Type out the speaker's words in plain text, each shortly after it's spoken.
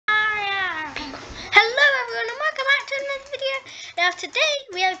Now today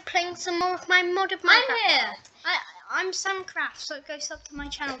we are playing some more of my modded Minecraft. I'm here. I'm Sam Craft, so go sub to my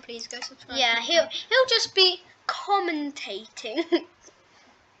channel, please. Go subscribe. Yeah, he'll just be commentating.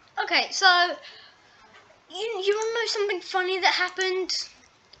 Okay, so you want to know something funny that happened?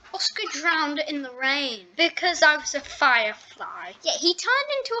 Oscar drowned in the rain Because I was a firefly. Yeah, he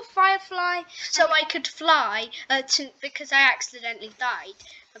turned into a firefly So I could fly because I accidentally died.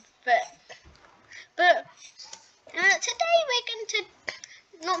 But today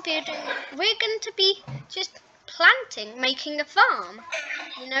we're going to be just planting, making a farm.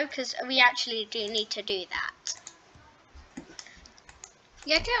 You know, because we actually do need to do that.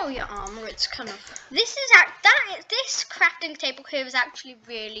 Yeah, get all your armor. It's kind of This crafting table here is actually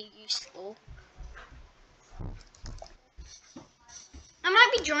really useful. I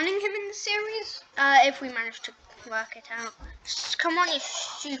might be joining him in the series. If we manage to work it out. Come on, you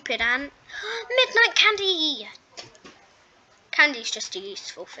stupid ant. Midnight candy! Candy's just a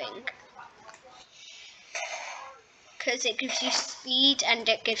useful thing. Because it gives you speed and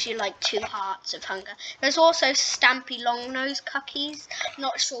it gives you like 2 hearts of hunger. There's also Stampy Longnose cookies.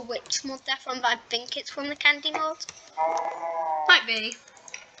 Not sure which mod they're from, but I think it's from the candy mod. Might be.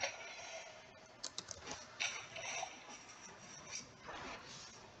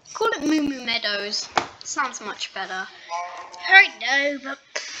 Call it Moo Moo Meadows. Sounds much better. I know, but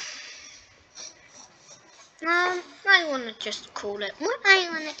I want to just call it. What I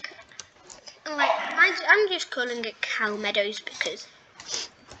want to I'm just calling it Cow Meadows because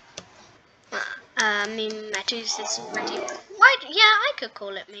Moo Moo Meadows is already. Why? Yeah, I could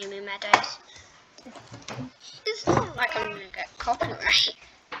call it Moo Moo Meadows. It's not like I'm gonna get copyright.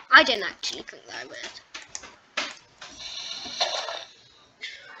 I didn't actually think that I would.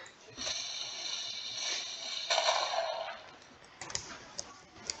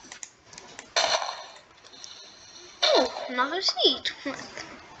 Oh, another seed.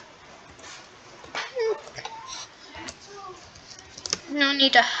 No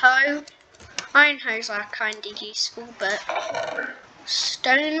need a hoe. Iron hoes are kind of useful, but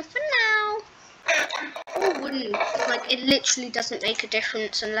stone for now. Or wooden, like it literally doesn't make a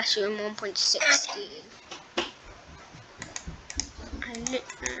difference unless you're in 1.16.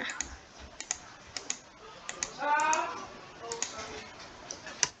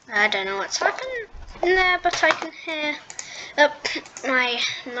 I don't know what's happened there, but I can hear my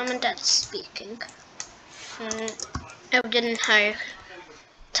mum and dad speaking. Wooden hoe.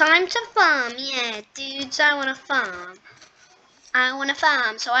 Time to farm, yeah, dudes, I want to farm. I want to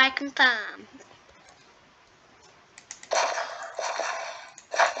farm so I can farm.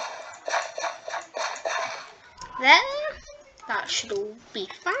 There, that should all be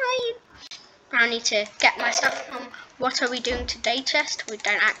fine. I need to get my stuff from What Are We Doing Today chest. We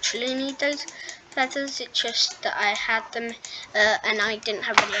don't actually need those feathers, it's just that I had them and I didn't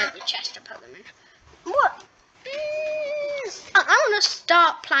have any other chest to put them in. What? I want to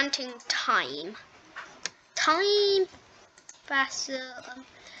start planting thyme. Thyme, basil,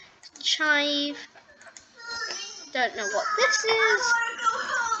 chive. Don't know what this is.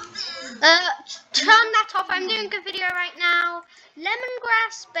 Turn that off. I'm doing a video right now.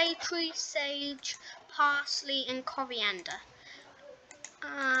 Lemongrass, bay tree, sage, parsley, and coriander.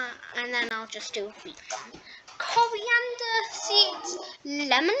 And then I'll just do a wheat farm. Coriander seeds,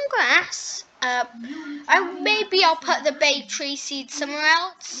 lemongrass. Maybe I'll put the bay tree seeds somewhere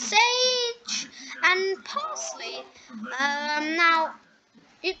else. Sage and parsley. Now,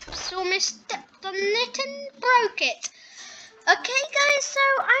 oops, almost stepped on it and broke it. Okay, guys, so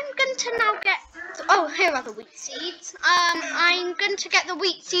I'm going to now get. Oh, here are the wheat seeds. I'm going to get the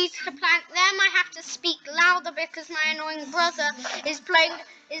wheat seeds to plant them. I have to speak louder because my annoying brother is playing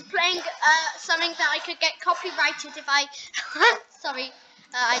something that I could get copyrighted if I. Sorry,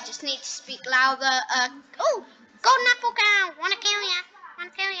 I just need to speak louder. Oh, golden apple cow, wanna kill ya?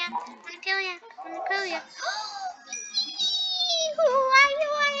 Wanna kill ya? Wanna kill ya? Wanna kill ya?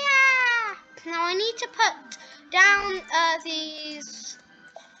 Now I need to put down these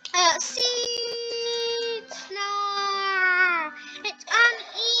seeds. No, it's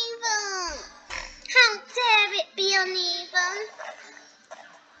uneven. How dare it be uneven?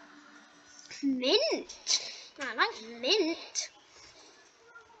 Mint. I like mint.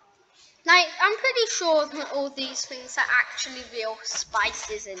 Like, I'm pretty sure that all these things are actually real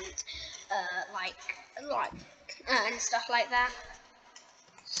spices and and stuff like that.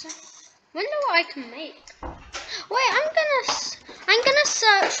 So, wonder what I can make. Wait, I'm gonna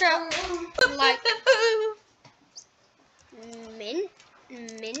search up like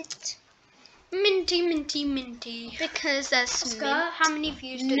minty, because there's Oscar, how many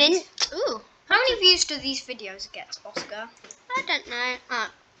views did mint. Ooh, How many views do these videos get, Oscar? I don't know.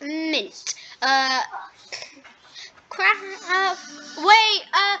 Mint. Wait.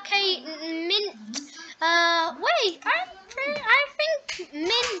 Okay. Mint. Wait. I think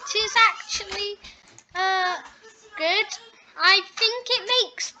mint is actually good. I think it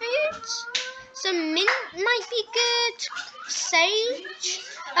makes foods. So mint might be good. Sage.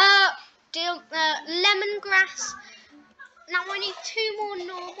 Lemongrass. Now I need 2 more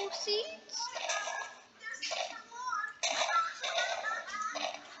normal seeds.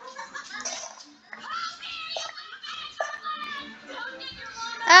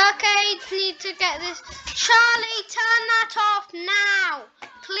 Okay, need to get this. Charlie, turn that off now,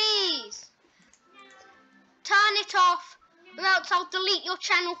 please. Turn it off, or else I'll delete your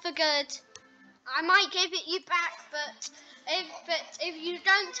channel for good. I might give it you back, but if you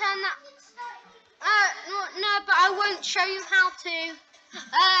don't turn that, no, but I won't show you how to.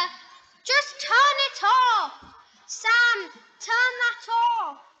 Just turn it off, Sam. Turn that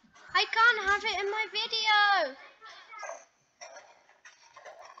off. I can't have it in my video.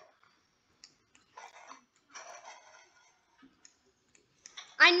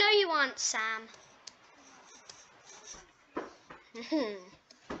 I know you aren't, Sam.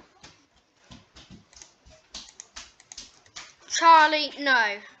 Charlie,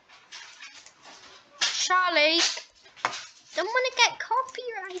 no. Charlie, don't want to get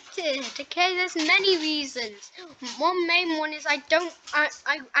copyrighted. Okay, there's many reasons. One main one is I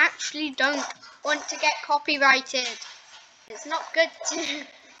actually don't want to get copyrighted. It's not good to.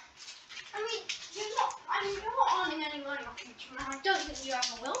 I mean, you're not earning any money off YouTube, and I don't think you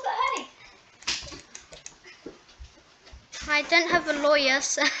ever will, but hey. I don't have a lawyer,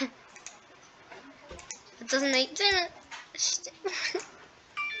 so it doesn't make sense.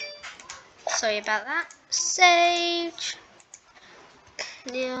 Sorry about that. Sage.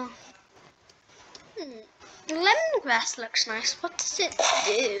 Yeah. Lemongrass looks nice. What does it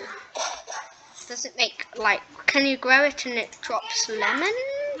do? Does it make, like, can you grow it and it drops lemon?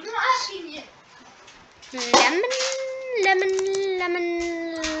 I'm not asking you.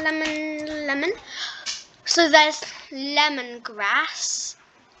 Lemon. So there's lemongrass.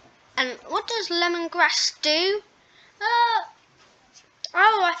 And what does lemongrass do?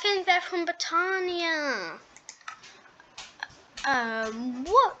 Oh, I think they're from Botania.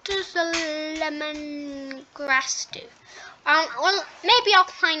 What does the lemongrass do? Well, maybe I'll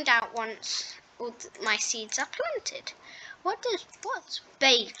find out once all my seeds are planted. What's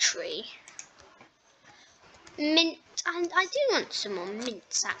bay tree? Mint. I do want some more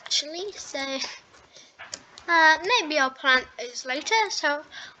mints actually. So maybe I'll plant those later. So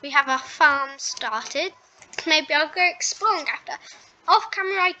we have our farm started. Maybe I'll go exploring after. Off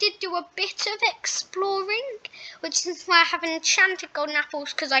camera, I did do a bit of exploring, which is why I have enchanted golden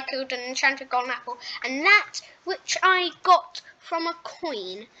apples, because I killed an enchanted golden apple, and that which I got from a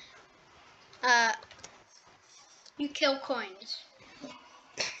coin. You kill coins.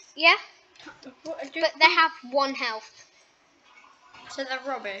 Yeah, but they have 1 health. So they're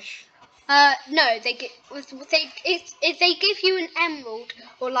rubbish. No, they if they give you an emerald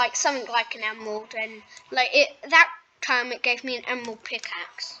or like something like an emerald, and like that time it gave me an emerald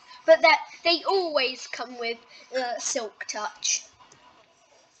pickaxe. But they always come with silk touch.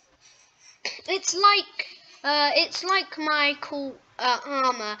 It's like my cool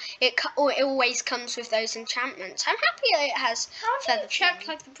armor. It always comes with those enchantments. I'm happy that it has How do you check falling.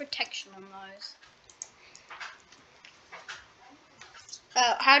 like the protection on those?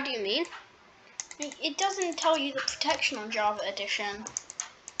 How do you mean? It doesn't tell you the protection on Java Edition.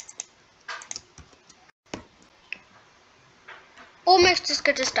 Almost as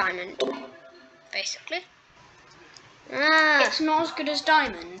good as diamond, basically. It's not as good as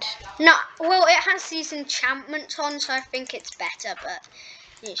diamond. No, well, it has these enchantments on, so I think it's better, but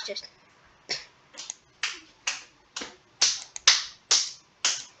it's just.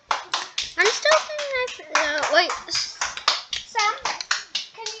 I'm still thinking wait, Sam,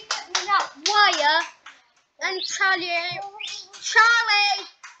 can you get me that wire? And Charlie!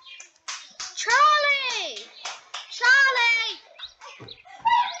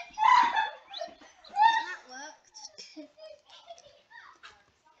 That worked.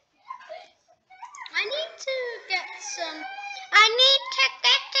 I need to get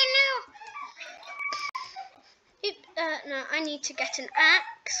a new. No, I need to get an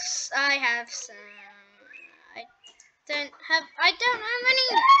axe. I have some. I don't have any.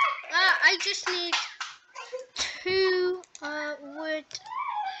 I just need 2 wood.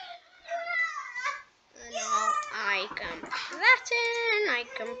 Now I can put that in. I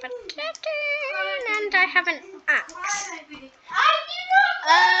can put that in, and I have an axe.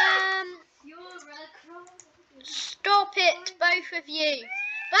 both of you.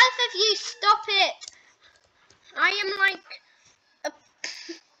 Both of you, stop it. I am like a...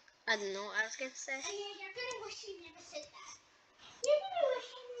 I don't know what I was going to say. You're going to wish you never said that. You're going to wish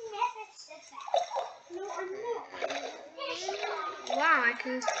you never said that. No, I'm not. Wow, I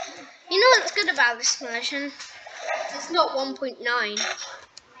can... You know what's good about this version? It's not 1.9.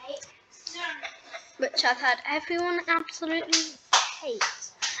 Which I've had everyone absolutely hate.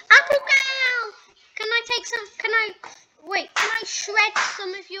 Apple Cow! Can I take some... Can I shred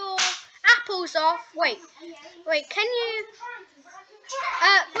some of your apples off? Wait, can you...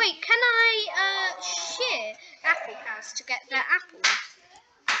 can I shear Apple Cows to get their apples?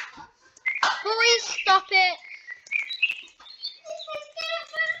 Boys, stop it.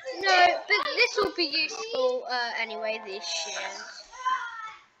 No, but this will be useful anyway, these shears.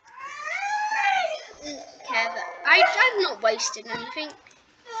 Okay, I've not wasted anything.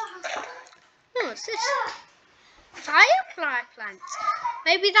 Oh, what's this? Firefly plants.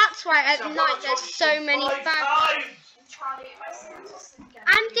 Maybe that's why at night there's so many fireflies.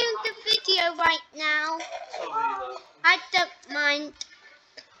 I'm doing the video right now. I don't mind.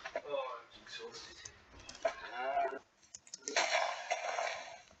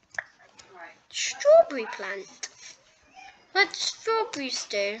 Strawberry plant. What do strawberries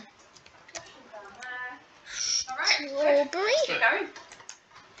do? Strawberry?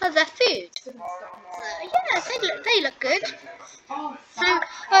 Oh, they're food. Yeah, they look good. Oh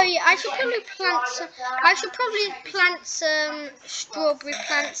yeah, I should probably plant some strawberry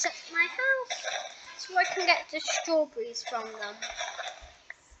plants at my house so I can get the strawberries from them.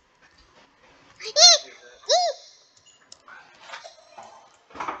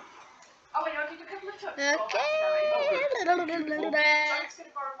 Okay.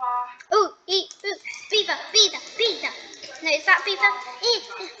 Oh, beaver. No, is that beaver?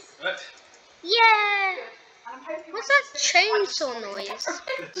 Yeah. What's that chainsaw noise?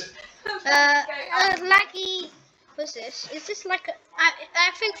 Laggy. What's this? Is this like a...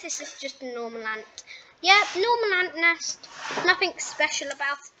 I think this is just a normal ant. Yeah, normal ant nest. Nothing special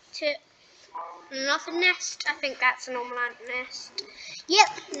about it. Another nest. I think that's a normal ant nest. Yep,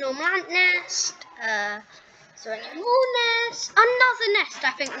 normal ant nest. Is there any more nest? Another nest.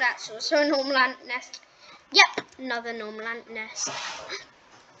 I think that's also a normal ant nest. Yep, another normal ant nest.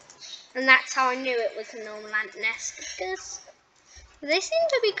 And that's how I knew it was a normal ant nest, because they seem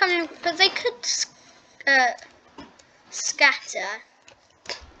to be coming, but they could scatter.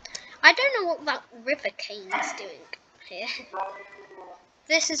 I don't know what that river cane is doing here.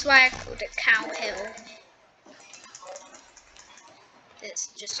 This is why I called it Cow Hill. It's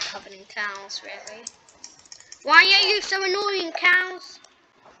just covered in cows, really. Why are you so annoying, cows?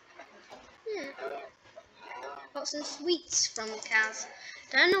 Got some sweets from the cows.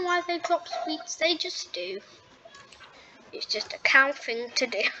 Don't know why they drop sweets, they just do. It's just a cow thing to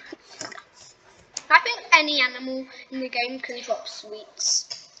do. I think any animal in the game can drop sweets.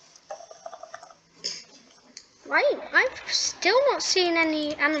 Right, I've still not seen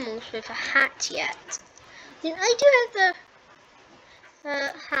any animals with a hat yet. I mean, I do have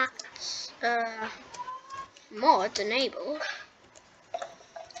the hats mod enabled,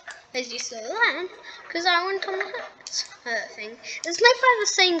 as you saw then, because I went on the hat thing. It's made by the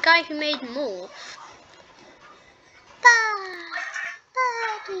same guy who made Morph.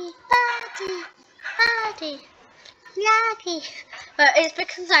 Buddy, laggy. It's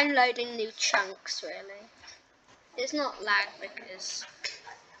because I'm loading new chunks, really. It's not lag because,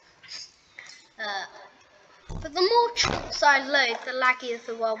 but the more chunks I load, the laggier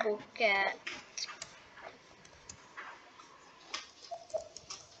the world will get.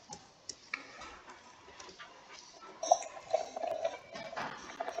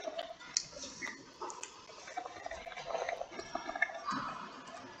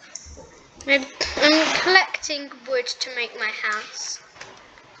 I'm collecting wood to make my house.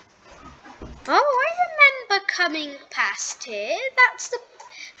 Oh, I remember coming past here. That's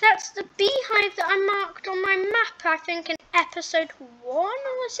the beehive that I marked on my map, I think in episode 1,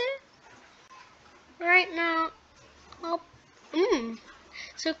 was it? Right now,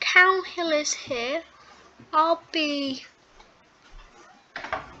 so Cow Hill is here. I'll be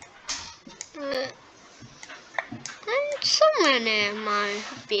somewhere near my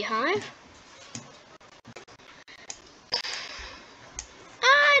beehive.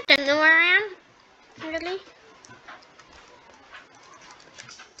 I don't know where I am, really.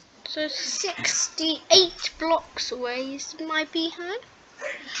 So 68 blocks away is my beehive.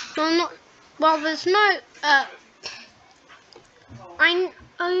 Well, there's no, I'm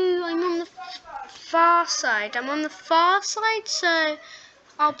on the far side. I'm on the far side, so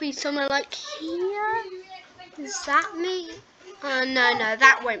I'll be somewhere like here. Is that me? No,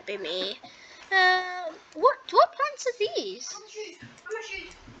 that won't be me. What plants are these?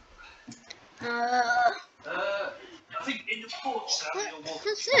 I think in the porch, Sam,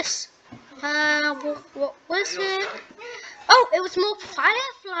 What's this? What was it? Oh, it was more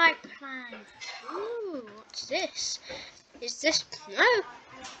firefly plant. Ooh, what's this? Is this no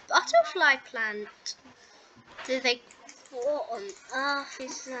butterfly plant? What on earth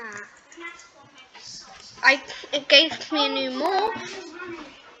is that? It gave me a new morph.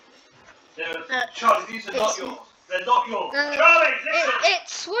 Charlie, these are not yours. They're not yours. Charlie, listen!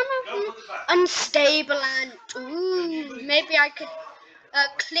 It's one of them. Unstable ant. Ooh, maybe I could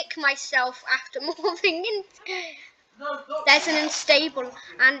click myself after morphing in. There's an unstable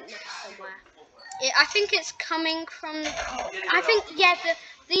ant somewhere. I think it's coming from. I think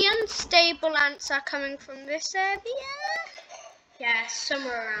the unstable ants are coming from this area. Yeah,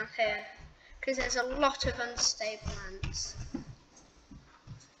 somewhere around here, because there's a lot of unstable ants.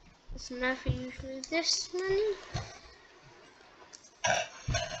 There's never usually this many.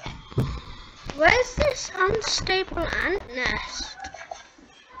 Where's this unstable ant nest?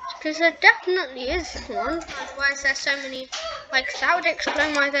 Because there definitely is one. Otherwise there's so many, like that would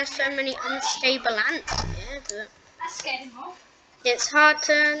explain why there's so many unstable ants here, but That scared him off. it's hard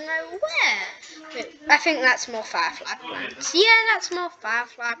to know where. I think that's more firefly plants. Yeah, that's more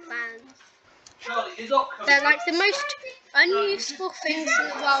firefly plants. Charlie, you're not coming. They're like the most unuseful things in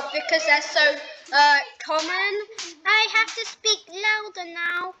the world because they're so common. I have to speak louder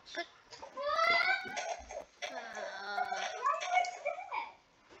now. But,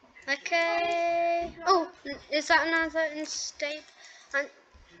 okay. Oh, is that another unstable?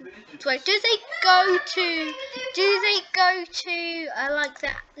 Wait, do they go to like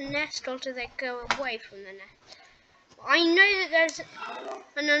that nest, or do they go away from the nest? I know that there's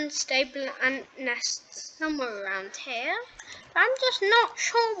an unstable ant nest somewhere around here, but I'm just not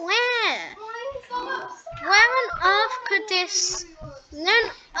sure where. Where on earth could this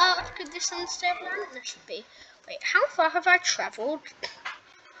unstable ant nest be? Wait, how far have I travelled?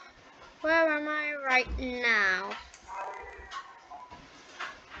 Where am I right now?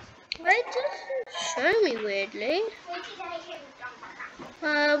 It doesn't show me weirdly.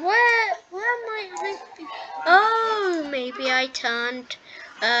 Where might I be? Oh, maybe I turned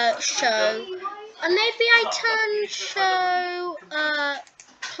show. Maybe I turned show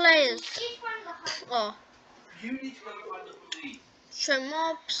players. Oh. Show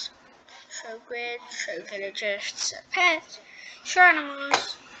mobs, show grid, show villagers, show pets, show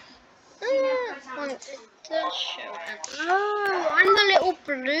animals. Oh, I'm the little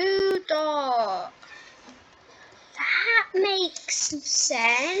blue dot. That makes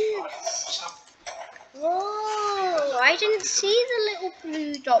sense. Oh, I didn't see the little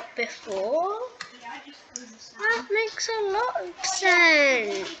blue dot before. That makes a lot of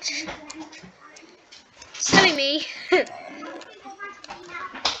sense. Silly me. In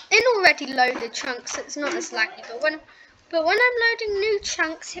already loaded chunks, it's not as laggy, but when I'm loading new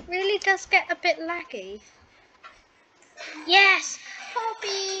chunks, it really does get a bit laggy. Yes,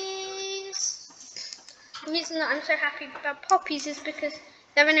 poppies! The reason that I'm so happy about poppies is because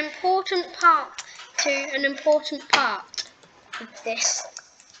they're an important part of this.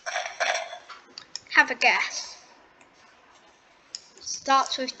 Have a guess.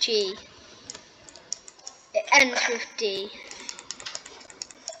 Starts with G. It ends with D.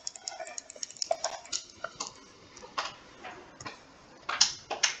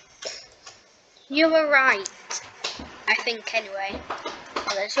 You were right, I think anyway.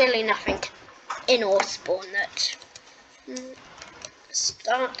 Well, there's really nothing in Osborne that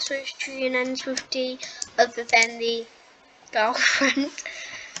starts with G and ends with D, other than the girlfriend.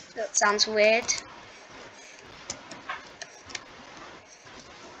 That sounds weird.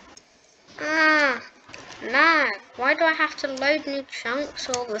 No. Why do I have to load new chunks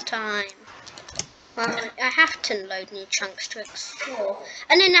all the time? Well, I have to load new chunks to explore.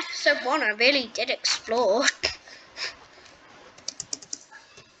 And in episode 1, I really did explore.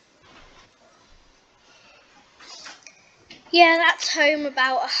 Yeah, that's home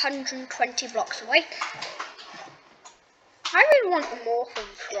about 120 blocks away. I really want a morphin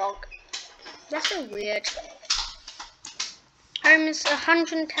frog. That's so weird. Home is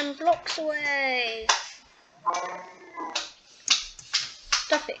 110 blocks away.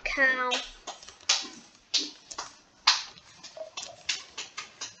 Stop it, cow.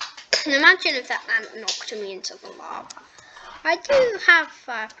 Imagine if that ant knocked me into the lava. I do have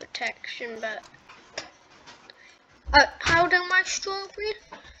fire protection, but... powder my strawberry?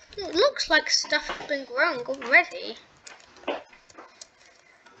 It looks like stuff has been growing already.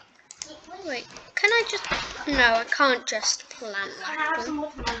 Wait, can I just... No, I can't just plant. Can I have some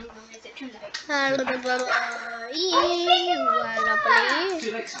watermelon? Or is it too late? Too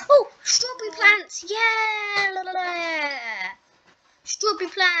late, Sam. Oh, strawberry plants! Yeah! Strawberry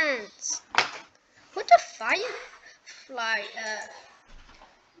plants! What do firefly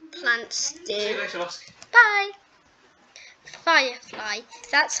plants Too do? late, Oscar. Bye! Firefly.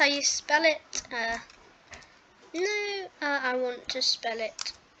 That's how you spell it. No, I want to spell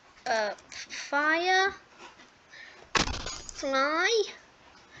it fire. Fly.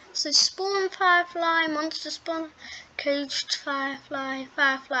 So spawn firefly, monster spawn, caged firefly,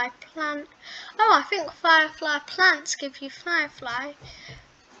 firefly plant. Oh, I think firefly plants give you firefly.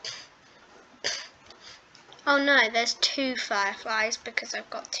 Oh no, there's 2 fireflies because I've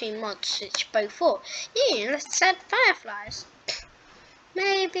got 2 mods which both 4. Yeah, let's add fireflies.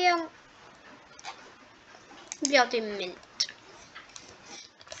 Maybe I'll do mint.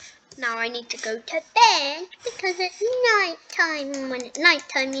 Now I need to go to bed because it's night time. And when it's night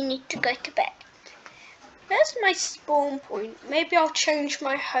time, you need to go to bed. There's my spawn point. Maybe I'll change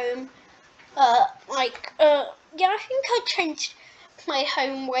my home. Yeah, I think I'll change my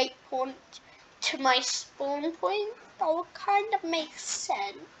home waypoint to my spawn point. That will kind of make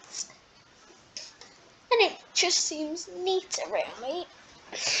sense. And it just seems neater, really.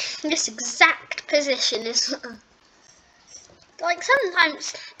 This exact position is... like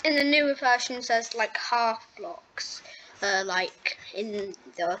sometimes in the newer versions there's like half blocks, like in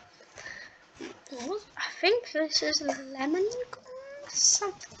the, I think this is lemon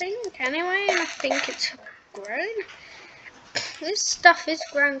something anyway, and I think it's grown. This stuff is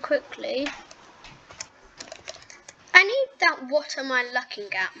grown quickly. I need that what am I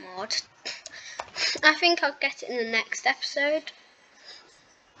looking at mod. I think I'll get it in the next episode.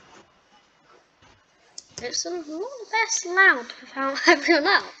 It's a lot less loud without everyone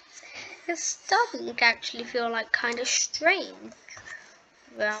else. It's starting to actually feel like kind of strange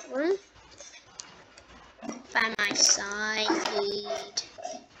without them by my side.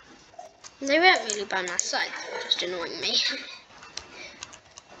 They weren't really by my side, they were just annoying me.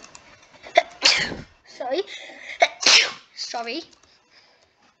 Sorry. Sorry.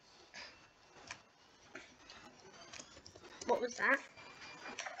 What was that?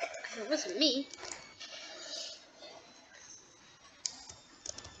 It wasn't me.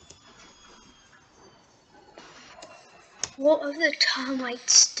 What have the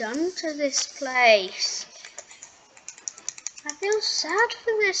termites done to this place? I feel sad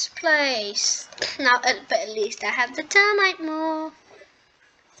for this place. Now, but at least I have the termite morph.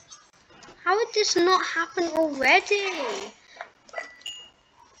 How would this not happen already?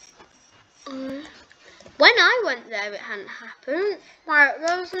 When I went there, it hadn't happened. Like,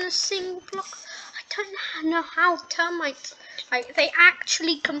 there wasn't a single block. I don't know how termites, like, they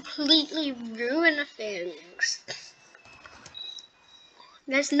actually completely ruin things.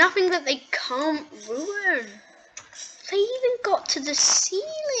 There's nothing that they can't ruin. They even got to the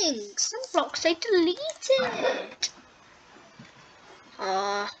ceiling. Some blocks they deleted.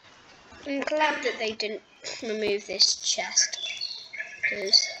 I'm glad that they didn't remove this chest,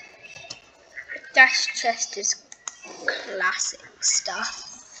 because that chest is classic stuff.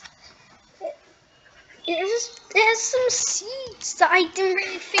 It has some seeds that I didn't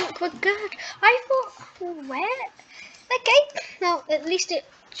really think were good. I thought, where? Okay, well, at least it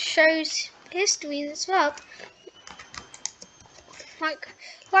shows history as well. Like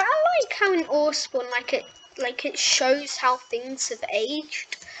I like how in Orespawn, like it shows how things have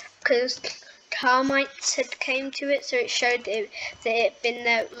aged, because termites had came to it, so it showed that it had been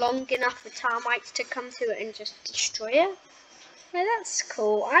there long enough for termites to come to it and just destroy it. Yeah, that's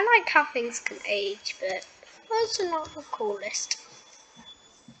cool. I like how things can age, but that's not the coolest.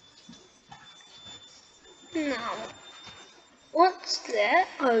 Now, what's there?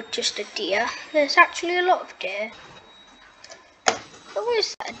 Oh, just a deer. There's actually a lot of deer. But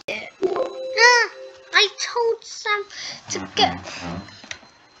where's that deer? Ah! I told Sam to get...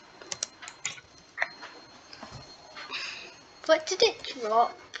 What did it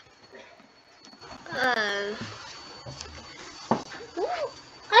drop? Oh. Ooh,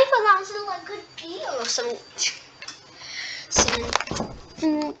 I thought that was like a deer or something.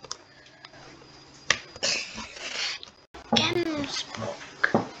 Gems book.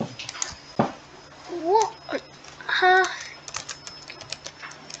 What?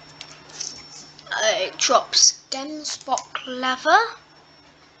 It drops Gemsbok leather.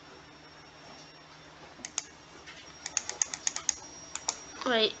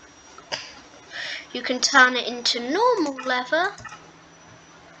 Wait. You can turn it into normal leather.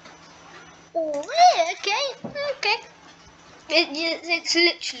 Oh, yeah, okay. It's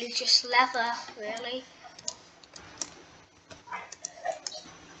literally just leather, really.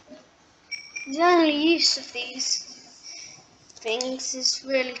 The only use of these things is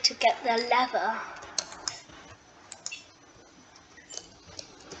really to get the leather.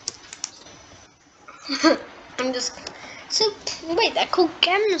 I'm just so wait, they're called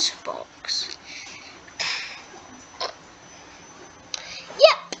Gems box.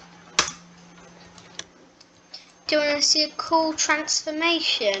 Yep. Do you want to see a cool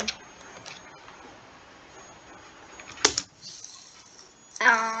transformation?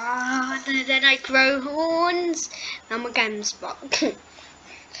 Then I grow horns. I'm a Gems box.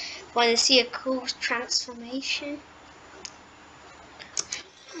 Want to see a cool transformation?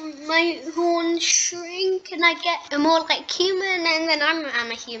 My horns shrink and I get more like human, and then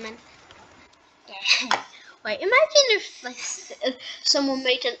I'm a human. Yeah. Wait, imagine if someone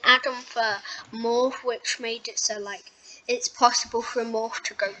made an add-on for morph, which made it so like it's possible for a morph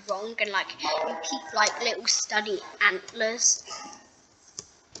to go wrong, and like you keep like little study antlers.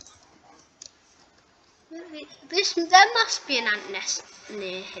 There must be an ant nest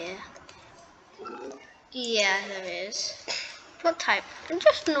near here. Yeah, there is. What type?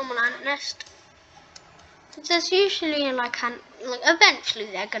 Just a normal ant nest. There's usually like eventually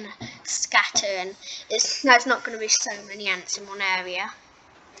they're gonna scatter, and there's not gonna be so many ants in one area.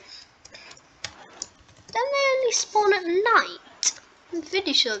 Don't they only spawn at night? I'm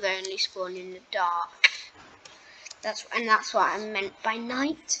pretty sure they only spawn in the dark. That's what I meant by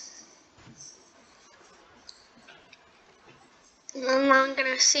night. And now I'm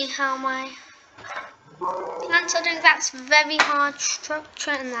gonna see how my plants are doing. That's very hard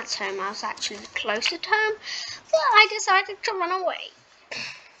structure, and that's home. I was actually closer to home, but I decided to run away.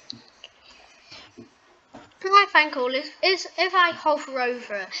 What I find cool is if I hover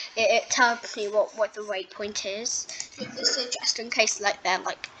over it tells me what the waypoint is. So just in case like they're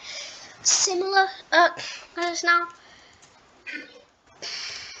like similar as now.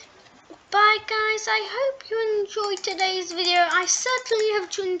 Bye guys, I hope you enjoyed today's video. I certainly have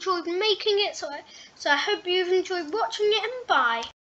enjoyed making it, so I hope you've enjoyed watching it, and bye.